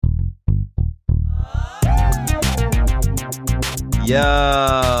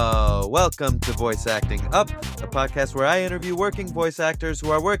Yo, welcome to Voice Acting Up, a podcast where I interview working voice actors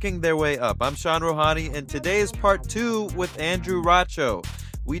who are working their way up. I'm Sean Rohani, and today is part 2 with Andrew Racho.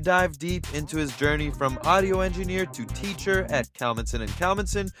 We dive deep into his journey from audio engineer to teacher at Kalmanson &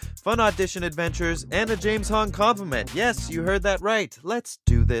 Kalmanson, fun audition adventures, and a James Hong compliment. Yes, you heard that right. Let's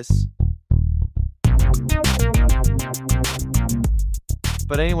do this.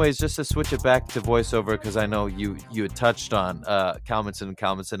 But anyways, just to switch it back to voiceover, because I know you had touched on Kalmanson &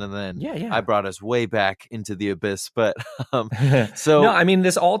 Kalmanson, and then I brought us way back into the abyss. But so no, I mean,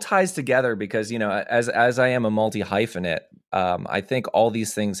 this all ties together because, you know, as I am a multi-hyphenate, I think all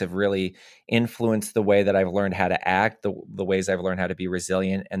these things have really influenced the way that I've learned how to act, the ways I've learned how to be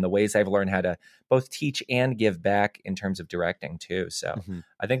resilient, and the ways I've learned how to both teach and give back in terms of directing too. So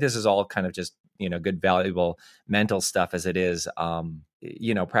I think this is all kind of just, you know, good, valuable mental stuff as it is,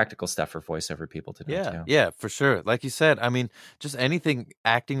 you know, practical stuff for voiceover people to know too. Yeah, for sure. Like you said, I mean, just anything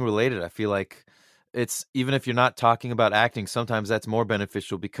acting related, I feel like it's, even if you're not talking about acting, sometimes that's more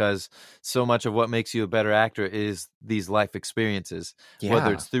beneficial because so much of what makes you a better actor is these life experiences,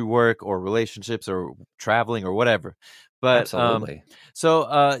 whether it's through work or relationships or traveling or whatever. But absolutely.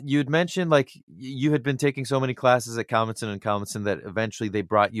 So you'd mentioned like you had been taking so many classes at Kalmanson & Kalmanson that eventually they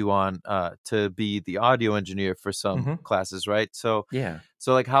brought you on to be the audio engineer for some classes, right? So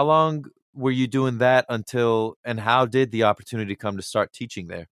so like how long were you doing that until, and how did the opportunity come to start teaching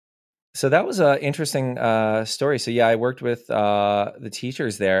there? So that was an interesting story. So yeah, I worked with the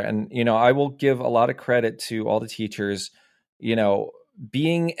teachers there, and you know, I will give a lot of credit to all the teachers. You know,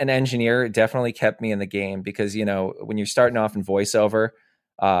 being an engineer definitely kept me in the game because, you know, when you're starting off in voiceover,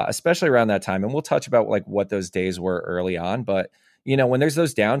 especially around that time, and we'll touch about like what those days were early on, but you know, when there's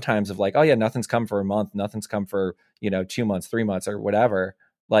those downtimes of like, oh yeah, nothing's come for a month, nothing's come for, you know, 2 months, 3 months or whatever,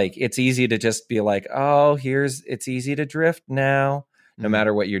 like it's easy to just be like, oh, it's easy to drift now, no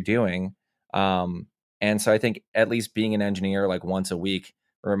matter what you're doing. And so I think at least being an engineer like once a week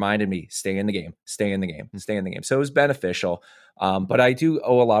reminded me, stay in the game, stay in the game, stay in the game. So it was beneficial. But I do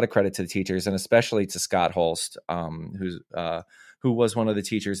owe a lot of credit to the teachers, and especially to Scott Holst, who was one of the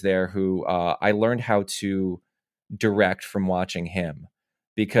teachers there, who I learned how to direct from watching him,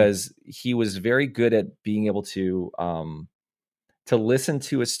 because he was very good at being able to listen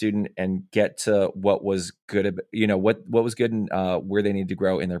to a student and get to what was good, you know, what was good and where they need to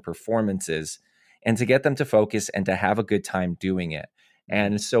grow in their performances, and to get them to focus and to have a good time doing it.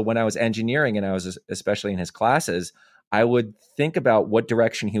 And so when I was engineering, and I was especially in his classes, I would think about what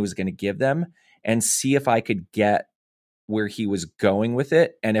direction he was going to give them and see if I could get where he was going with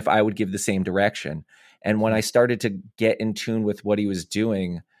it, and if I would give the same direction. And when I started to get in tune with what he was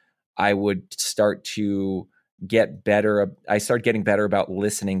doing, I would start to get better. I started getting better about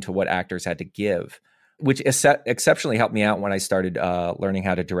listening to what actors had to give, which exceptionally helped me out when I started learning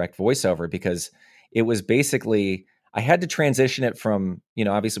how to direct voiceover, because it was basically, I had to transition it from, you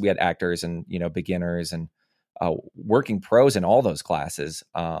know, obviously we had actors and, you know, beginners and working pros in all those classes,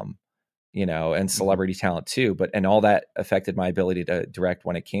 you know, and celebrity talent too. And all that affected my ability to direct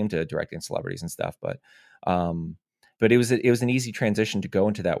when it came to directing celebrities and stuff. But it was an easy transition to go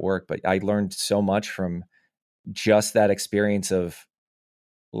into that work. But I learned so much from just that experience of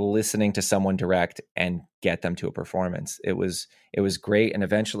listening to someone direct and get them to a performance. It was great. And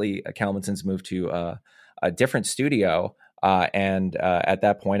eventually Kalmanson's moved to a different studio. And at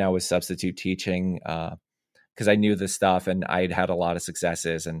that point I was substitute teaching because I knew this stuff and I'd had a lot of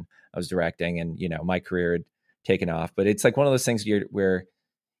successes and I was directing, and, you know, my career had taken off. But it's like one of those things where,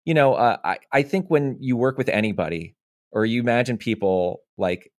 you know, I think when you work with anybody, or you imagine people,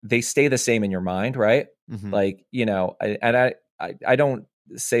 like they stay the same in your mind, right? Like, you know, I don't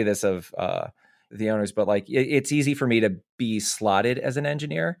say this of the owners, but like it's easy for me to be slotted as an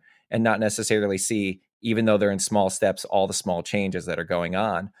engineer and not necessarily see, even though they're in small steps, all the small changes that are going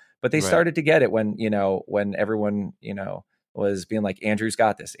on. But they started to get it when, you know, when everyone, you know, was being like, Andrew's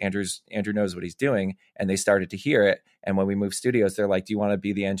got this. Andrew knows what he's doing. And they started to hear it. And when we moved studios, they're like, do you want to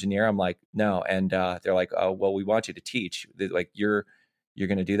be the engineer? I'm like, no. And they're like, oh, well, we want you to teach. They're like, you're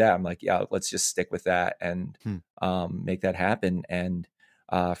going to do that. I'm like, yeah, let's just stick with that and make that happen. And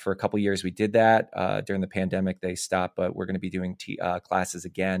for a couple of years we did that. During the pandemic, they stopped, but we're going to be doing classes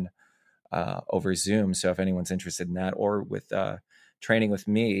again over Zoom. So if anyone's interested in that, or with training with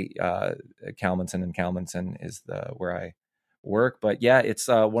me, Kalmanson & Kalmanson is where I work. But yeah, it's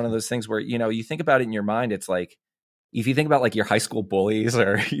one of those things where, you know, you think about it in your mind. It's like, if you think about like your high school bullies,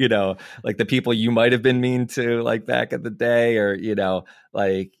 or, you know, like the people you might have been mean to like back in the day, or, you know,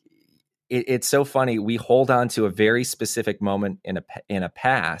 like it's so funny. We hold on to a very specific moment in a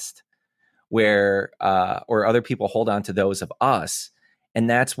past where or other people hold on to those of us, and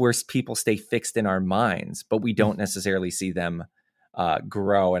that's where people stay fixed in our minds, but we don't necessarily see them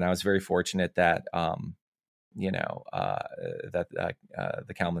grow. And I was very fortunate that the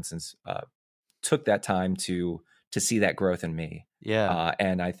Kalmansons took that time to see that growth in me. Yeah.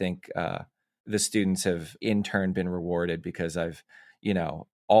 And I think the students have in turn been rewarded because I've,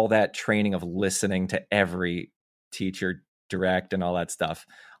 all that training of listening to every teacher direct and all that stuff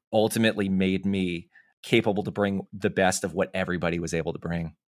ultimately made me capable to bring the best of what everybody was able to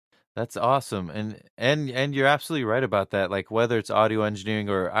bring. That's awesome. And you're absolutely right about that. Like whether it's audio engineering,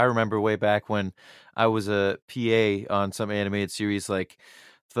 or I remember way back when I was a PA on some animated series, like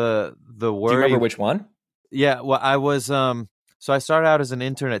the worry. Do you remember which one? Yeah, well, I was so I started out as an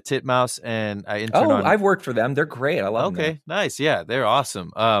intern at Titmouse, and I interned on. I've worked for them. They're great. I love them. Okay, nice. Yeah, they're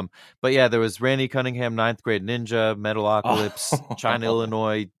awesome. But yeah, there was Randy Cunningham, Ninth Grade Ninja, Metalocalypse, China,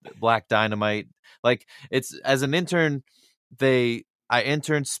 Illinois, Black Dynamite. Like it's as an intern, I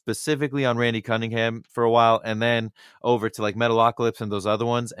interned specifically on Randy Cunningham for a while, and then over to like Metalocalypse and those other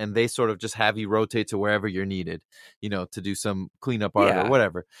ones, and they sort of just have you rotate to wherever you're needed, to do some cleanup art or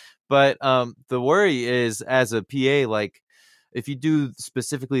whatever. But the worry is, as a PA, like if you do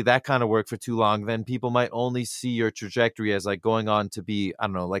specifically that kind of work for too long, then people might only see your trajectory as like going on to be, I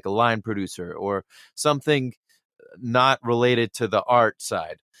don't know, like a line producer or something not related to the art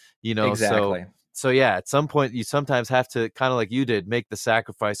side, Exactly. So yeah, at some point you sometimes have to, kind of like you did, make the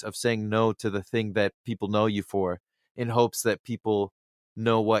sacrifice of saying no to the thing that people know you for, in hopes that people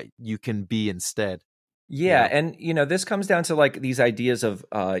know what you can be instead. Yeah. And, this comes down to like these ideas of,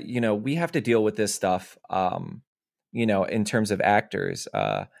 we have to deal with this stuff, in terms of actors.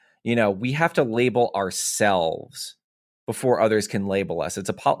 We have to label ourselves before others can label us. It's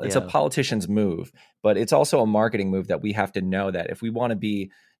a politician's move, but it's also a marketing move that we have to know that if we want to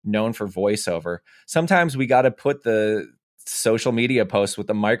be known for voiceover, sometimes we got to put the social media post with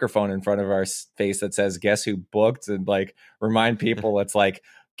the microphone in front of our face that says guess who booked, and like remind people it's like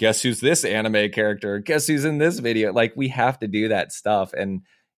guess who's this anime character, guess who's in this video. Like we have to do that stuff. And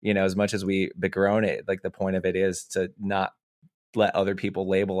as much as we begroan it, like the point of it is to not let other people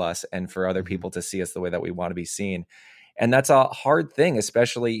label us and for other people to see us the way that we want to be seen. And that's a hard thing,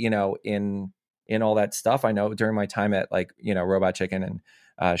 especially in all that stuff. I know during my time at like Robot Chicken and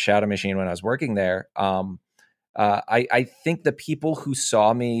Shadow Machine, when I was working there, I think the people who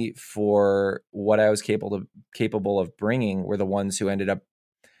saw me for what I was capable of bringing were the ones who ended up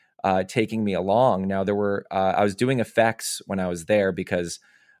taking me along. Now there were I was doing effects when I was there because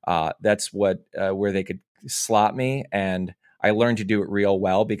that's what where they could slot me, and I learned to do it real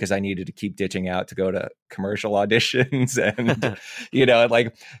well because I needed to keep ditching out to go to commercial auditions and,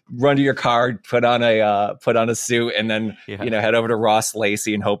 like run to your car, put on a suit, and then, head over to Ross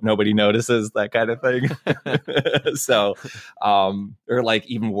Lacey and hope nobody notices, that kind of thing. So, or like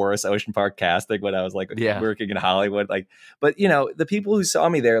even worse, Ocean Park Casting when I was like working in Hollywood, but the people who saw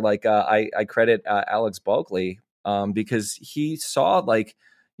me there, like, I credit Alex Bulkley, because he saw like,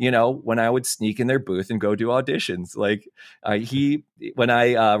 when I would sneak in their booth and go do auditions, like when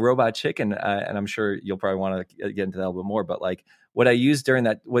I Robot Chicken, and I'm sure you'll probably want to get into that a little bit more, but like what I used during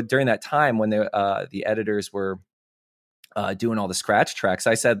that time when the editors were doing all the scratch tracks,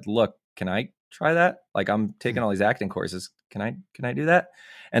 I said, look, can I try that? Like I'm taking all these acting courses. Can I do that?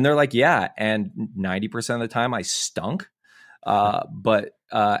 And they're like, yeah. And 90% of the time I stunk. But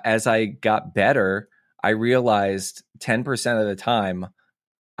as I got better, I realized 10% of the time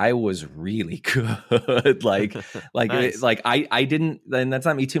I was really good. Nice. I didn't, and that's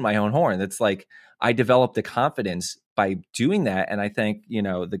not me tooting my own horn. It's like, I developed the confidence by doing that. And I thank,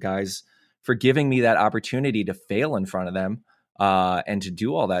 the guys for giving me that opportunity to fail in front of them, and to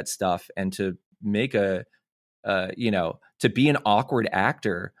do all that stuff and to make to be an awkward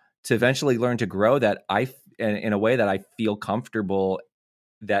actor, to eventually learn to grow that in a way that I feel comfortable,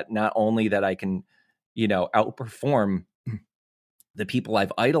 that not only that I can, outperform the people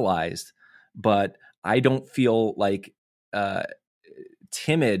I've idolized, but I don't feel like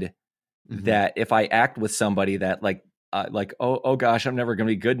timid that if I act with somebody that like, oh gosh, I'm never going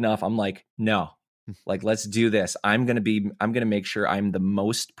to be good enough. I'm like, no, like, let's do this. I'm going to make sure I'm the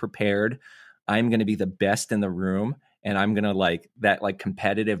most prepared. I'm going to be the best in the room. And I'm going to like that, like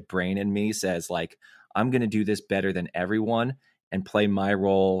competitive brain in me says like, I'm going to do this better than everyone and play my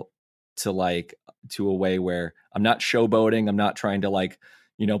role to a way where I'm not showboating. I'm not trying to like,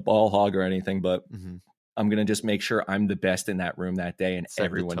 ball hog or anything, but I'm going to just make sure I'm the best in that room that day and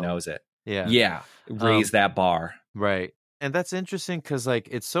everyone knows it. Yeah. Raise that bar. Right. And that's interesting because like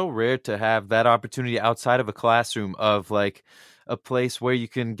it's so rare to have that opportunity outside of a classroom of like a place where you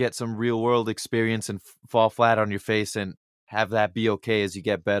can get some real world experience and fall flat on your face and have that be okay as you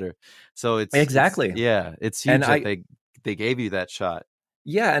get better. So it's Exactly. yeah, it's And huge that they gave you that shot.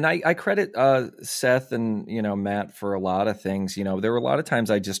 yeah, and I credit Seth and Matt for a lot of things. There were a lot of times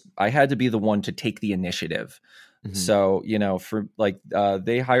I had to be the one to take the initiative. Hmm. So for like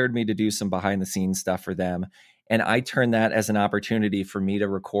they hired me to do some behind the scenes stuff for them, and I turned that as an opportunity for me to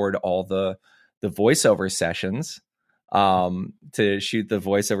record all the voiceover sessions, to shoot the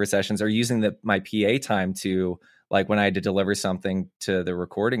voiceover sessions, or using my PA time to, like, when I had to deliver something to the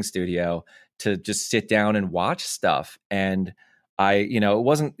recording studio, to just sit down and watch stuff. And it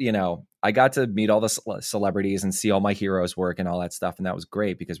wasn't, I got to meet all the celebrities and see all my heroes work and all that stuff. And that was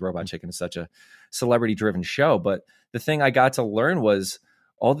great because Robot Chicken is such a celebrity driven show. But the thing I got to learn was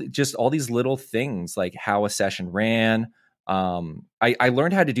just all these little things, like how a session ran. I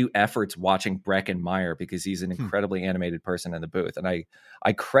learned how to do efforts watching Breckin Meyer because he's an incredibly animated person in the booth. And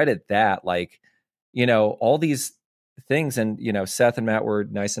I credit that, like, all these things. And, Seth and Matt were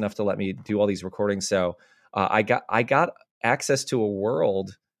nice enough to let me do all these recordings. So I got access to a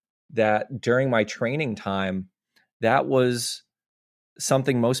world that during my training time, that was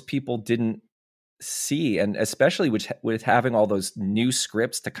something most people didn't see. And especially with having all those new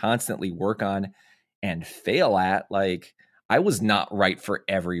scripts to constantly work on and fail at, like, I was not right for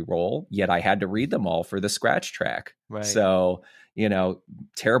every role, yet I had to read them all for the scratch track. Right. So,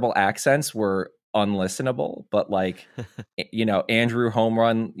 terrible accents were unlistenable, but, like, Andrew home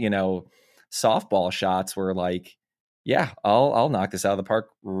run, softball shots were like, yeah, I'll knock this out of the park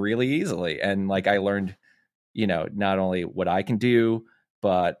really easily. And, like, I learned, not only what I can do,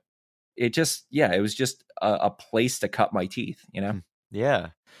 but it was just a place to cut my teeth.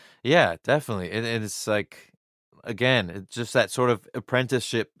 Yeah. Yeah, definitely. And it's like, again, it's just that sort of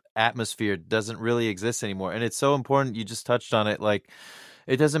apprenticeship atmosphere doesn't really exist anymore. And it's so important. You just touched on it. Like,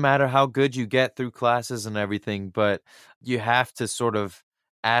 it doesn't matter how good you get through classes and everything, but you have to sort of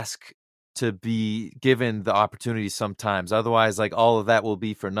ask to be given the opportunity sometimes. Otherwise, like, all of that will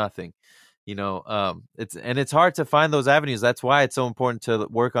be for nothing. It's hard to find those avenues. That's why it's so important to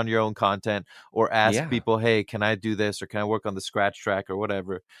work on your own content or ask Yeah. people, hey, can I do this, or can I work on the scratch track or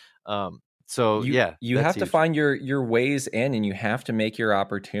whatever. So yeah, You that's have to huge. find your ways in, and you have to make your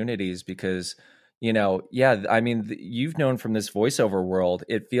opportunities, because yeah, I mean, you've known from this voiceover world,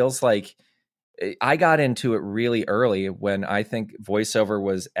 it feels like I got into it really early, when I think voiceover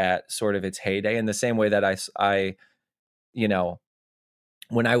was at sort of its heyday, in the same way that I you know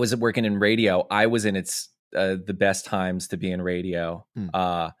when I was working in radio, I was in its the best times to be in radio.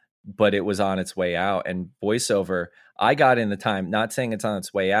 Hmm. But it was on its way out. And voiceover, I got in the time, not saying it's on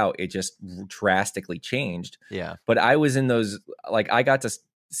its way out, it just drastically changed. Yeah. But I was in those, like, I got to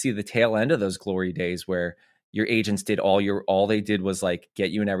see the tail end of those glory days where your agents did all they did was, like, get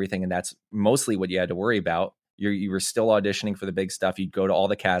you and everything. And that's mostly what you had to worry about. You were still auditioning for the big stuff. You'd go to all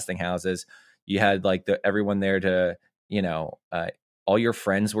the casting houses. You had, like, everyone there to, all your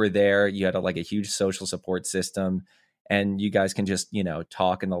friends were there. You had like a huge social support system, and you guys can just,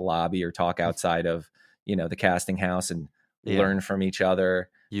 talk in the lobby or talk outside of, the casting house, and Yeah. learn from each other.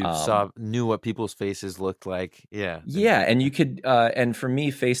 You knew what people's faces looked like. Yeah. Yeah. And you could, and for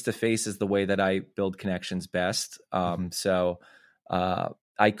me, face to face is the way that I build connections best. Mhm. So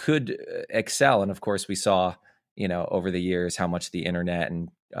I could excel. And of course, we saw, over the years, how much the internet and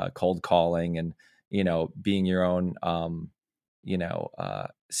cold calling and, being your own,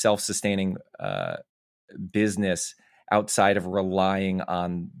 self-sustaining business outside of relying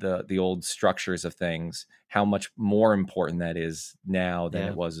on the old structures of things, how much more important that is now than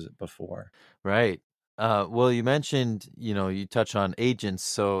Yeah. it was before. Right. Well, you mentioned, you touch on agents,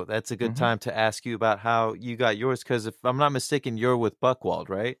 so that's a good Hmm. time to ask you about how you got yours. Because if I'm not mistaken, you're with Buckwald,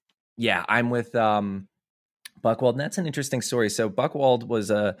 right? Yeah, I'm with Buckwald, and that's an interesting story. So Buckwald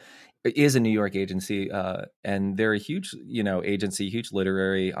is a New York agency, and they're a huge, agency, huge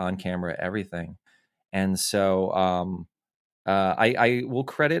literary, on camera, everything. And so I will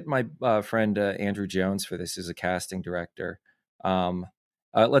credit my friend Andrew Jones for this as a casting director. Um,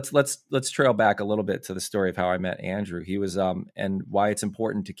 let's trail back a little bit to the story of how I met Andrew. He was and why it's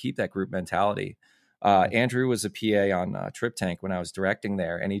important to keep that group mentality. Andrew was a PA on Trip Tank when I was directing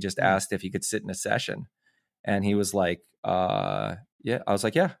there, and he just Mm-hmm. asked if he could sit in a session, and he was like, "Yeah." I was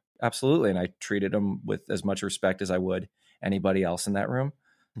like, "Yeah, absolutely," and I treated him with as much respect as I would anybody else in that room.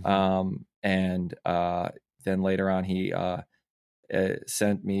 And then later on, he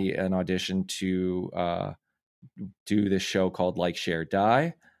sent me an audition to do this show called Like, Share,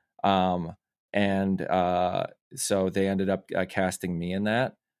 Die. Um, and so they ended up casting me in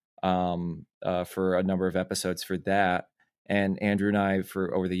that for a number of episodes for that. And Andrew and I,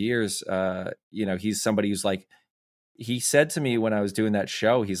 for over the years, he's somebody who's like, he said to me when I was doing that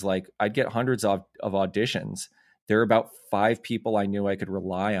show, he's like, I'd get hundreds of auditions. There are about 5 people I knew I could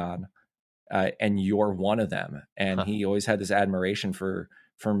rely on, and you're one of them. And he always had this admiration for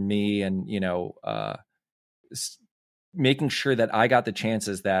me, and making sure that I got the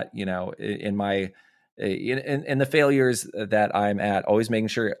chances that in my in the failures that I'm at, always making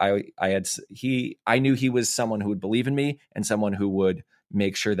sure I knew he was someone who would believe in me and someone who would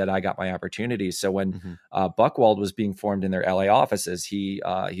make sure that I got my opportunities. So when Buchwald was being formed in their LA offices, he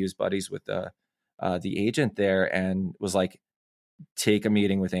was buddies with the agent there, and was like, take a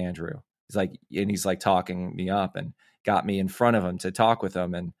meeting with Andrew. He's like talking me up, and got me in front of him to talk with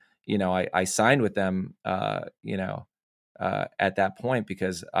him. And I signed with them at that point,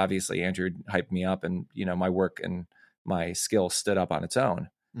 because obviously Andrew hyped me up, and my work and my skill stood up on its own.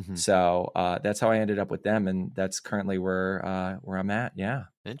 So that's how I ended up with them, and that's currently where I'm at. Yeah.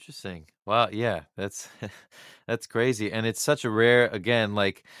 Interesting. Wow. Yeah, that's that's crazy, and it's such a rare, again,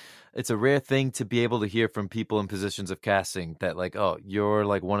 like, it's a rare thing to be able to hear from people in positions of casting that, like, oh, you're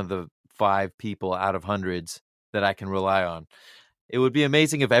like one of the 5 people out of hundreds that I can rely on. It would be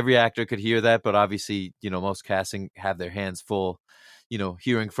amazing if every actor could hear that, but obviously, most casting have their hands full,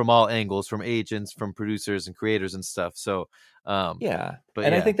 hearing from all angles, from agents, from producers and creators and stuff. So, yeah. But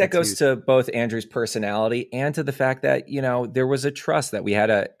and yeah, I think that goes huge. to both Andrew's personality and to the fact that, there was a trust, that we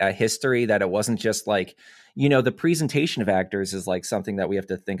had a history, that it wasn't just like, the presentation of actors is like something that we have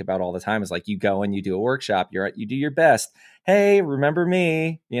to think about all the time, is like, you go and you do a workshop, you do your best. Hey, remember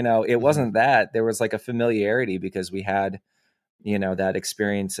me? It wasn't that. There was like a familiarity, because we had, that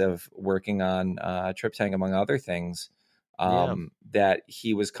experience of working on Trip Tank, among other things, that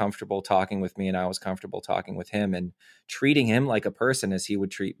he was comfortable talking with me, and I was comfortable talking with him, and treating him like a person as he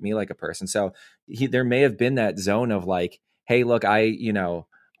would treat me like a person. So there may have been that zone of like, hey, look,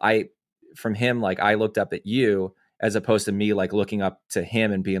 from him, like, I looked up at you, as opposed to me like looking up to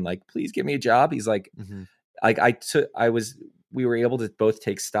him and being like, please give me a job. He's like, we were able to both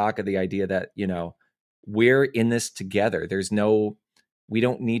take stock of the idea that, we're in this together. We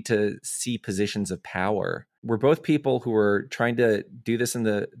don't need to see positions of power. We're both people who are trying to do this in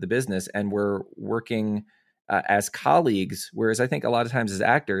the business, and we're working as colleagues. Whereas I think a lot of times as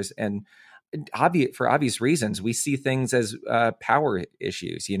actors, and for obvious reasons, we see things as power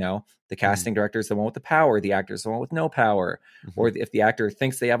issues. The casting director is the one with the power, the actor is the one with no power. Or if the actor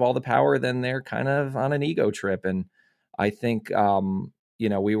thinks they have all the power, then they're kind of on an ego trip. And I think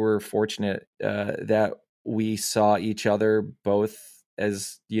we were fortunate that we saw each other both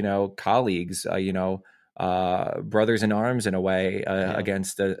as, colleagues, brothers in arms in a way,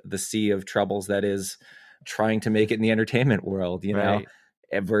 against the sea of troubles that is trying to make it in the entertainment world, Right.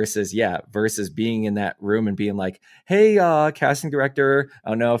 versus being in that room and being like, hey, casting director, I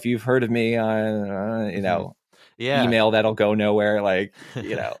don't know if you've heard of me on, email that'll go nowhere, like,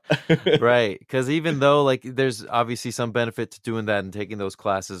 Right, because even though, like, there's obviously some benefit to doing that and taking those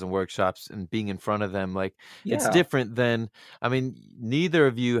classes and workshops and being in front of them, like, it's different than, I mean, neither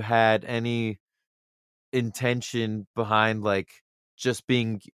of you had any intention behind, like, just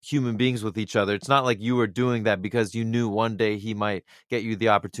being human beings with each other. It's not like you were doing that because you knew one day he might get you the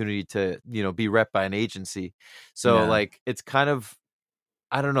opportunity to, be rep by an agency. So, like, it's kind of,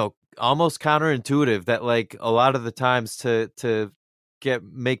 I don't know, almost counterintuitive that, like, a lot of the times to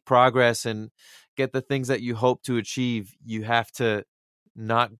make progress and get the things that you hope to achieve, you have to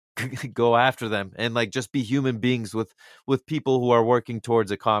not go after them, and, like, just be human beings with people who are working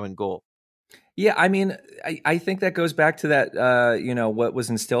towards a common goal. Yeah, I mean, I think that goes back to that, what was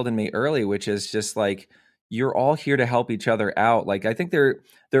instilled in me early, which is just like, you're all here to help each other out. Like, I think there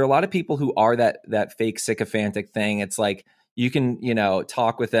are a lot of people who are that fake sycophantic thing. It's like, you can,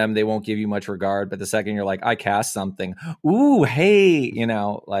 talk with them, they won't give you much regard, but the second you're like, I cast something, ooh, hey,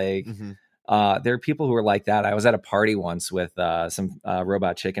 like, there are people who are like that. I was at a party once with some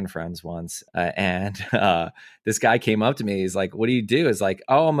Robot Chicken friends once, and this guy came up to me. He's like, what do you do? Is like,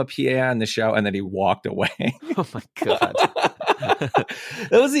 oh, I'm a PA on the show. And then he walked away. Oh my God.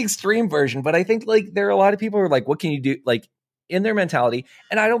 That was the extreme version. But I think, like, there are a lot of people who are like, what can you do? Like, in their mentality.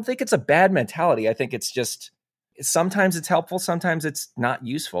 And I don't think it's a bad mentality. I think it's just, sometimes it's helpful, sometimes it's not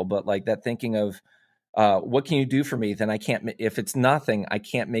useful. But like that thinking of, what can you do for me? Then I can't, if it's nothing, I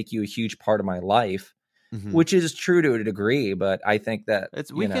can't make you a huge part of my life, which is true to a degree. But I think that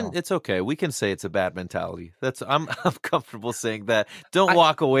it's okay. We can say it's a bad mentality. I'm comfortable saying that. Don't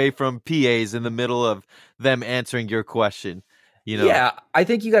walk away from PAs in the middle of them answering your question. Yeah, I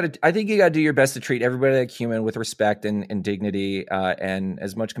think you got to do your best to treat everybody like human, with respect and dignity, and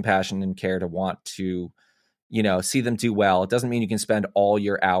as much compassion and care, to want to, see them do well. It doesn't mean you can spend all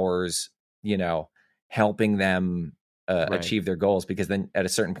your hours, helping them Right. achieve their goals, because then at a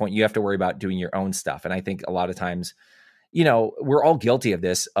certain point you have to worry about doing your own stuff. And I think a lot of times, we're all guilty of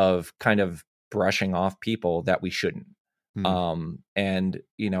this, of kind of brushing off people that we shouldn't. Hmm. And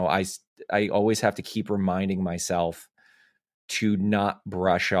I always have to keep reminding myself to not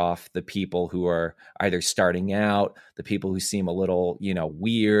brush off the people who are either starting out, the people who seem a little,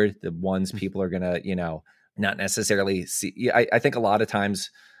 weird, the ones people are gonna, not necessarily see. Yeah, I think a lot of times,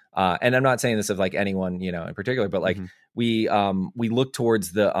 and I'm not saying this of like anyone, in particular, but like Hmm. we look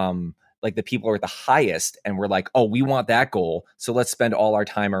towards the like the people who are at the highest, and we're like, oh, we want that goal, so let's spend all our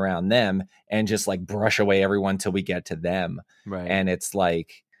time around them and just like brush away everyone till we get to them. Right. And it's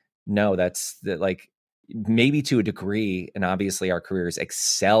like, no, that's like, maybe to a degree, and obviously our careers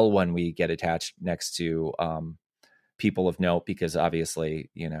excel when we get attached next to people of note, because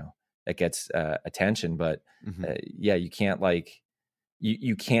obviously it gets attention. But Hmm. yeah, you can't like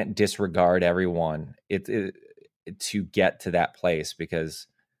you can't disregard everyone to get to that place, because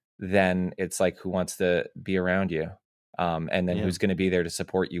then it's like, who wants to be around you, and then Yeah. who's going to be there to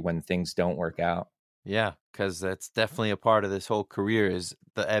support you when things don't work out. Yeah, because that's definitely a part of this whole career, is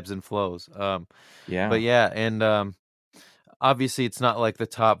the ebbs and flows. But Yeah. yeah, and obviously it's not like the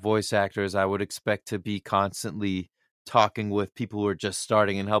top voice actors I would expect to be constantly talking with people who are just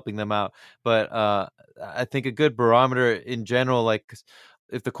starting and helping them out. But I think a good barometer in general, like, 'cause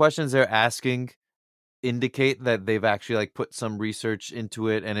if the questions they're asking indicate that they've actually like put some research into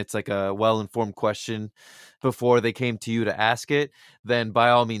it and it's like a well-informed question before they came to you to ask it, then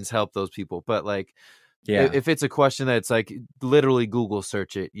by all means help those people. But like, Yeah. if it's a question that's like literally Google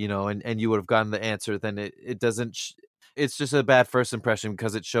search it, and you would have gotten the answer, then it doesn't it's just a bad first impression,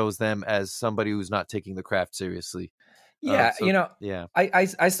 because it shows them as somebody who's not taking the craft seriously. Yeah, So yeah.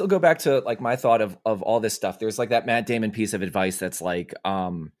 I still go back to like my thought of all this stuff. There's like that Matt Damon piece of advice that's like,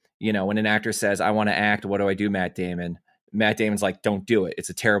 when an actor says, "I want to act, what do I do, Matt Damon?" Matt Damon's like, "Don't do it. It's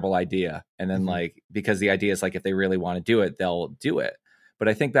a terrible idea." And then Hmm. like, because the idea is like, if they really want to do it, they'll do it. But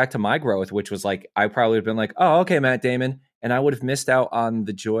I think back to my growth, which was like, I probably would have been like, "Oh, okay, Matt Damon," and I would have missed out on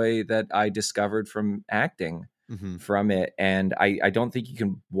the joy that I discovered from acting Hmm. from it. And I don't think you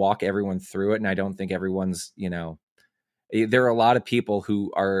can walk everyone through it, and I don't think everyone's, there are a lot of people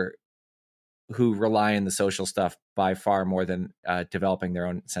who rely on the social stuff by far more than developing their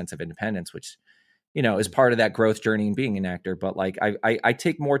own sense of independence, which is part of that growth journey in being an actor. But like I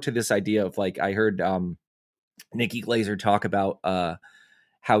take more to this idea of like, I heard Nikki Glazer talk about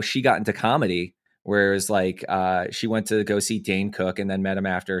how she got into comedy, whereas like she went to go see Dane Cook and then met him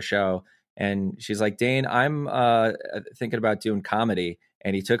after a show, and she's like, "Dane, I'm thinking about doing comedy."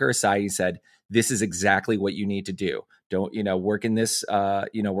 And he took her aside. He said, "This is exactly what you need to do. Don't work in this work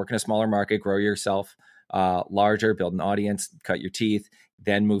in a smaller market, grow yourself larger, build an audience, cut your teeth,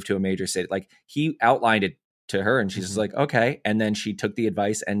 then move to a major city." Like, he outlined it to her, and she's just Hmm. like, "Okay." And then she took the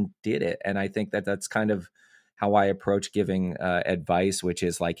advice and did it. And I think that that's kind of how I approach giving advice, which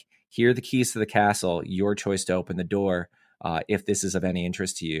is like, here are the keys to the castle, your choice to open the door, if this is of any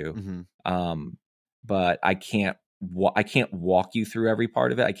interest to you. Hmm. Um, but I can't walk you through every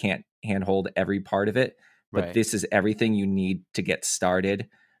part of it. I can't handhold every part of it. But Right. this is everything you need to get started.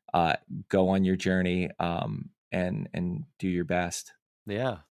 Go on your journey, and do your best.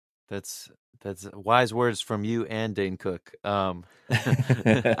 Yeah, that's wise words from you and Dane Cook.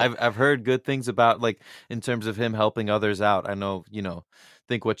 I've heard good things about, like, in terms of him helping others out. I know,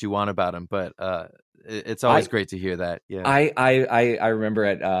 think what you want about him, but it's always I great to hear that. Yeah. I remember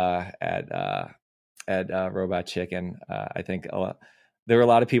at Robot Chicken. I think there were a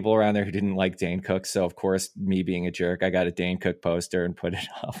lot of people around there who didn't like Dane Cook. So of course, me being a jerk, I got a Dane Cook poster and put it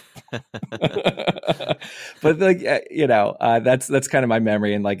up. But like, that's kind of my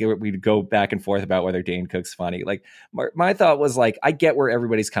memory. And like, we'd go back and forth about whether Dane Cook's funny. Like, my thought was like, I get where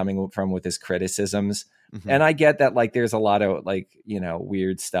everybody's coming from with his criticisms, Hmm. and I get that like there's a lot of like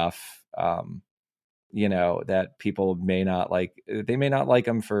weird stuff. That people may not like. They may not like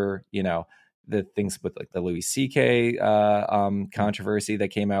him for the things with like the Louis C.K. Controversy that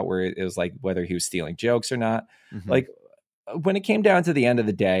came out, where it was like whether he was stealing jokes or not. Hmm. Like, when it came down to the end of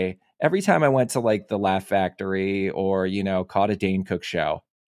the day, every time I went to like the Laugh Factory or caught a Dane Cook show,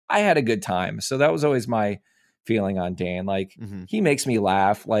 I had a good time. So that was always my feeling on Dane. Like, Hmm. he makes me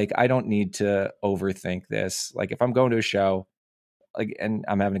laugh. Like, I don't need to overthink this. Like, if I'm going to a show, like, and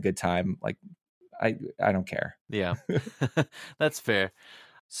I'm having a good time, like, I don't care. Yeah, that's fair.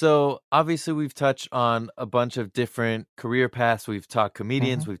 So obviously we've touched on a bunch of different career paths. We've talked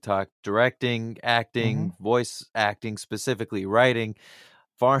comedians, Hmm. we've talked directing, Hmm. acting, voice acting, specifically writing.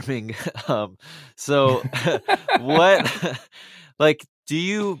 farming. So what, like,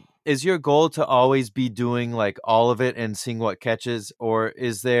 is your goal to always be doing like all of it and seeing what catches, or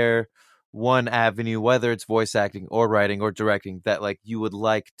is there one avenue, whether it's voice acting or writing or directing, that like you would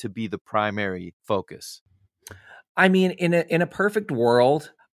like to be the primary focus? I mean, in a perfect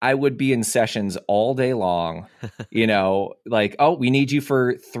world, I would be in sessions all day long. Like, oh, we need you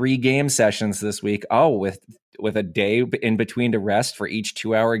for 3 game sessions this week. Oh, with a day in between to rest for each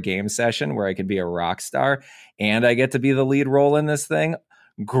 2-hour game session where I could be a rock star and I get to be the lead role in this thing.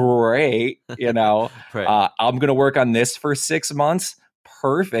 Great. Right. I'm going to work on this for 6 months.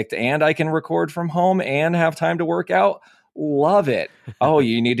 Perfect. And I can record from home and have time to work out. Love it. Oh,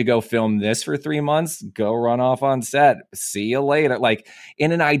 you need to go film this for 3 months? Go run off on set. See you later. Like,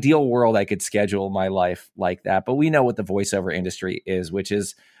 in an ideal world, I could schedule my life like that. But we know what the voiceover industry is, which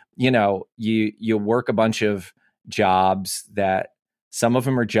is, you work a bunch of jobs that some of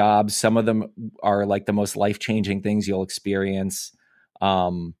them are jobs, some of them are like the most life-changing things you'll experience.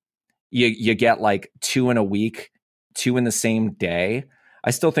 You get like 2 in a week, 2 in the same day.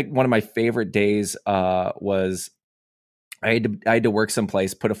 I still think one of my favorite days was I had to work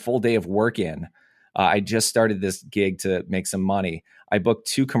someplace, put a full day of work in. I just started this gig to make some money. I booked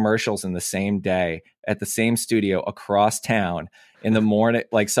 2 commercials in the same day at the same studio across town in the morning.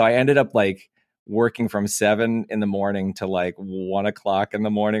 Like, so I ended up like working from 7 in the morning to like 1 o'clock in the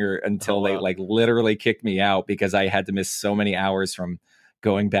morning, or until they like literally kicked me out because I had to miss so many hours from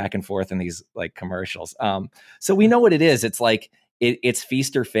going back and forth in these like commercials. So we know what it is. It's like, it's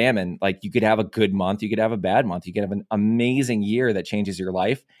feast or famine. Like, you could have a good month, you could have a bad month, you could have an amazing year that changes your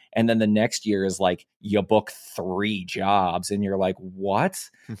life. And then the next year is like, you book 3 jobs and you're like, what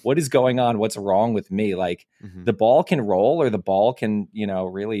is going on? What's wrong with me? Like, the ball can roll or the ball can,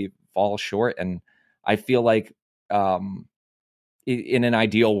 really fall short. And I feel like, in an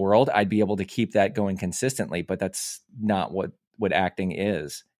ideal world, I'd be able to keep that going consistently, but that's not what acting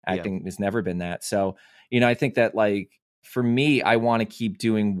is. Acting has never been that. So, I think that, like, for me, I want to keep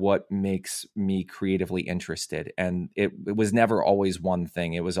doing what makes me creatively interested. And it was never always one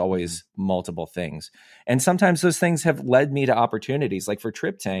thing. It was always multiple things. And sometimes those things have led me to opportunities. Like for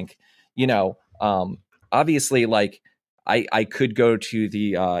Trip Tank, obviously, like, I could go to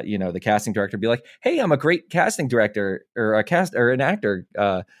the the casting director and be like, hey, I'm a great casting director or an actor.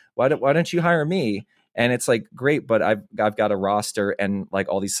 Why don't you hire me? And it's like, great, but I've got a roster and like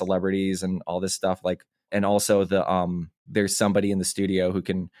all these celebrities and all this stuff, like, and also there's somebody in the studio who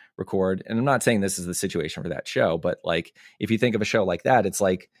can record. And I'm not saying this is the situation for that show, but like, if you think of a show like that, it's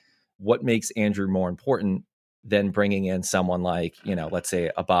like, what makes Andrew more important than bringing in someone like, let's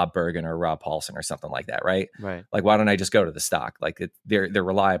say a Bob Bergen or Rob Paulson or something like that, right? Right. Like, why don't I just go to the stock? Like, they're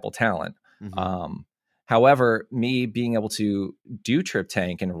reliable talent. However, me being able to do Trip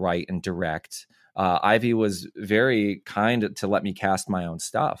Tank and write and direct, Ivy was very kind to let me cast my own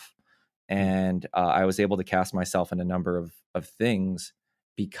stuff. And I was able to cast myself in a number of things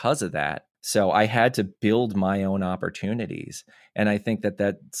because of that. So I had to build my own opportunities. And I think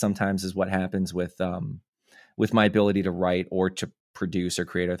that sometimes is what happens with my ability to write or to produce or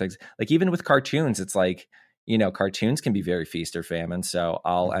create other things. Like, even with cartoons, it's like, cartoons can be very feast or famine. So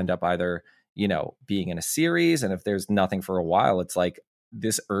I'll end up either, being in a series, and if there's nothing for a while, it's like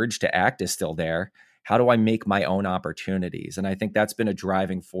this urge to act is still there. How do I make my own opportunities? And I think that's been a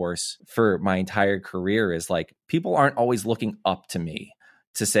driving force for my entire career, is like, people aren't always looking up to me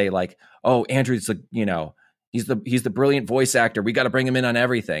to say like, oh, Andrew's like, he's the brilliant voice actor, we got to bring him in on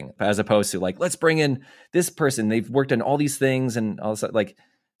everything, as opposed to like, let's bring in this person, they've worked on all these things and all this, like.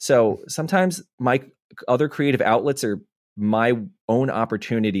 So sometimes my other creative outlets are my own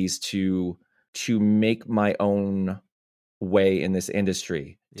opportunities to make my own way in this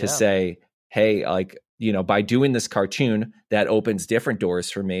industry, to say, hey, like, by doing this cartoon, that opens different doors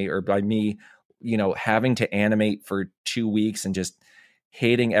for me, or by me, having to animate for 2 weeks and just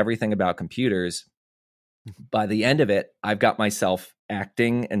hating everything about computers. By the end of it, I've got myself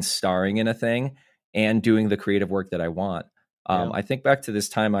acting and starring in a thing and doing the creative work that I want. I think back to this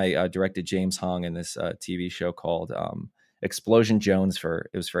time I directed James Hong in this TV show called Explosion Jones for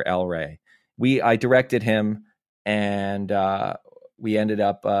El Rey. I directed him, and we ended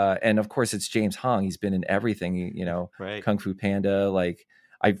up, and of course it's James Hong. He's been in everything, Right. Kung Fu Panda. Like,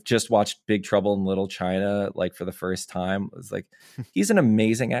 I've just watched Big Trouble in Little China, like, for the first time. It was like, he's an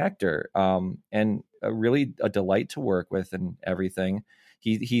amazing actor, and a delight to work with and everything.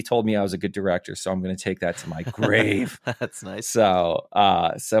 He told me I was a good director, so I'm going to take that to my grave. That's nice. So,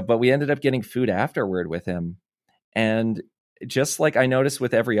 but we ended up getting food afterward with him. And just like I noticed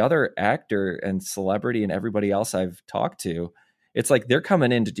with every other actor and celebrity and everybody else I've talked to, it's like they're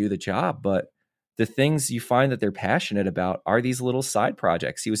coming in to do the job, but the things you find that they're passionate about are these little side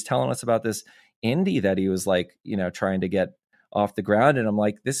projects. He was telling us about this indie that he was like, trying to get off the ground. And I'm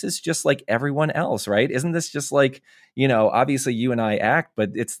like, this is just like everyone else, right? Isn't this just like, obviously you and I act,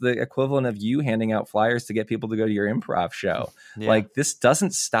 but it's the equivalent of you handing out flyers to get people to go to your improv show. Yeah. Like, this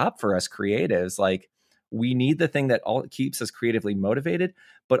doesn't stop for us creatives. Like, we need the thing that all keeps us creatively motivated,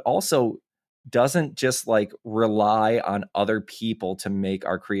 but also doesn't just like rely on other people to make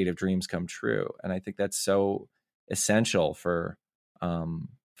our creative dreams come true. And I think that's so essential for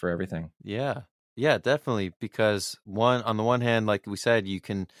everything. Yeah. Yeah, definitely. Because on the one hand, like we said, you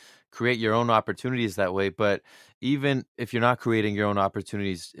can create your own opportunities that way. But even if you're not creating your own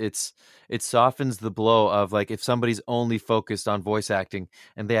opportunities, it softens the blow of like if somebody's only focused on voice acting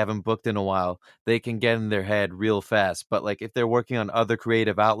and they haven't booked in a while, they can get in their head real fast. But like if they're working on other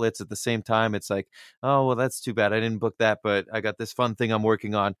creative outlets at the same time, it's like, oh, well, that's too bad. I didn't book that, but I got this fun thing I'm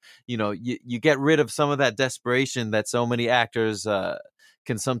working on. You get rid of some of that desperation that so many actors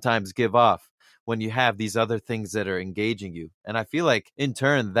can sometimes give off when you have these other things that are engaging you. And I feel like in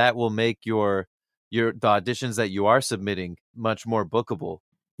turn that will make the auditions that you are submitting much more bookable.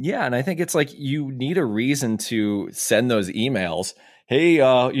 Yeah, and I think it's like you need a reason to send those emails. Hey,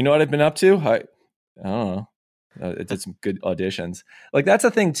 you know what I've been up to? I don't know. I did some good auditions. Like, that's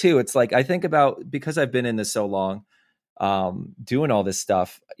a thing too. It's like, I think about, because I've been in this so long, doing all this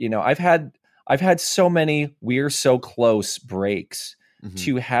stuff, I've had so many we're so close breaks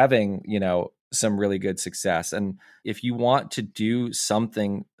to having, some really good success. And if you want to do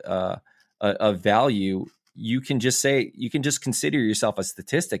something of value, you can just consider yourself a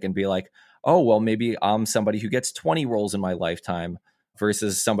statistic and be like, oh, well, maybe I'm somebody who gets 20 roles in my lifetime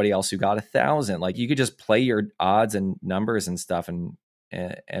versus somebody else who got 1,000. Like, you could just play your odds and numbers and stuff, and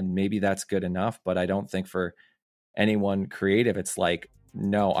maybe that's good enough. But I don't think for anyone creative, it's like,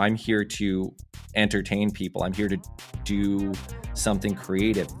 no, I'm here to entertain people. I'm here to do something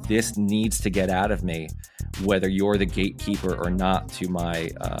creative. This needs to get out of me, whether you're the gatekeeper or not to my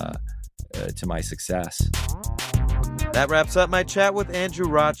success. That wraps up my chat with Andrew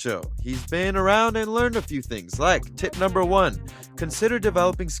Racho. He's been around and learned a few things, like tip number 1, consider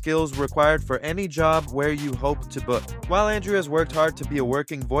developing skills required for any job where you hope to book. While Andrew has worked hard to be a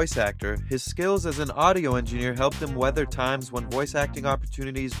working voice actor, his skills as an audio engineer helped him weather times when voice acting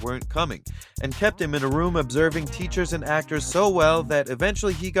opportunities weren't coming, and kept him in a room observing teachers and actors so well that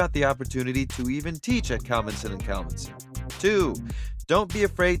eventually he got the opportunity to even teach at Kalmanson & Kalmanson. 2. Don't be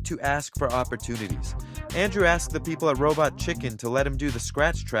afraid to ask for opportunities. Andrew asked the people at Robot Chicken to let him do the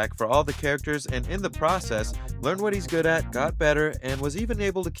scratch track for all the characters, and in the process, learned what he's good at, got better, and was even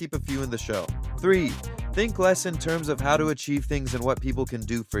able to keep a few in the show. 3. Think less in terms of how to achieve things and what people can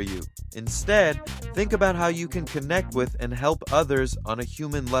do for you. Instead, think about how you can connect with and help others on a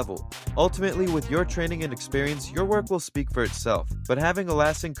human level. Ultimately, with your training and experience, your work will speak for itself. But having a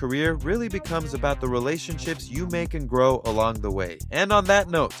lasting career really becomes about the relationships you make and grow along the way. And on that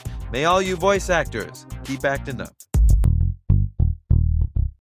note, may all you voice actors keep acting up.